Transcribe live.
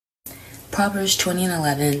Proverbs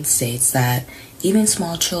 20:11 states that even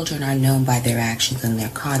small children are known by their actions and their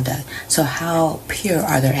conduct. So how pure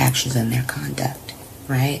are their actions and their conduct,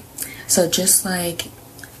 right? So just like,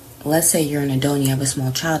 let's say you're an adult and you have a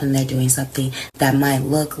small child and they're doing something that might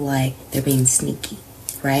look like they're being sneaky,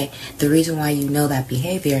 right? The reason why you know that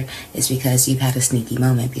behavior is because you've had a sneaky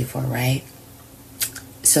moment before, right?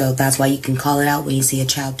 So that's why you can call it out when you see a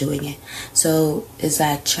child doing it. So is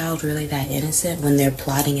that child really that innocent when they're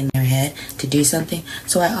plotting in their head to do something?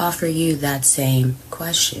 So I offer you that same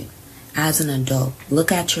question. As an adult,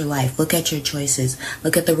 look at your life, look at your choices,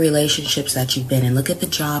 look at the relationships that you've been in, look at the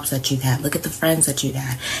jobs that you've had, look at the friends that you've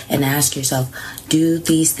had, and ask yourself, do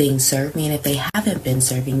these things serve me? And if they haven't been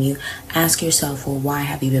serving you, ask yourself, well, why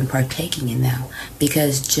have you been partaking in them?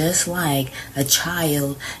 Because just like a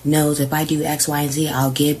child knows if I do X, Y, and Z,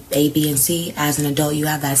 I'll get A, B, and C, as an adult, you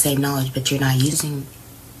have that same knowledge, but you're not using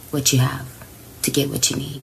what you have to get what you need.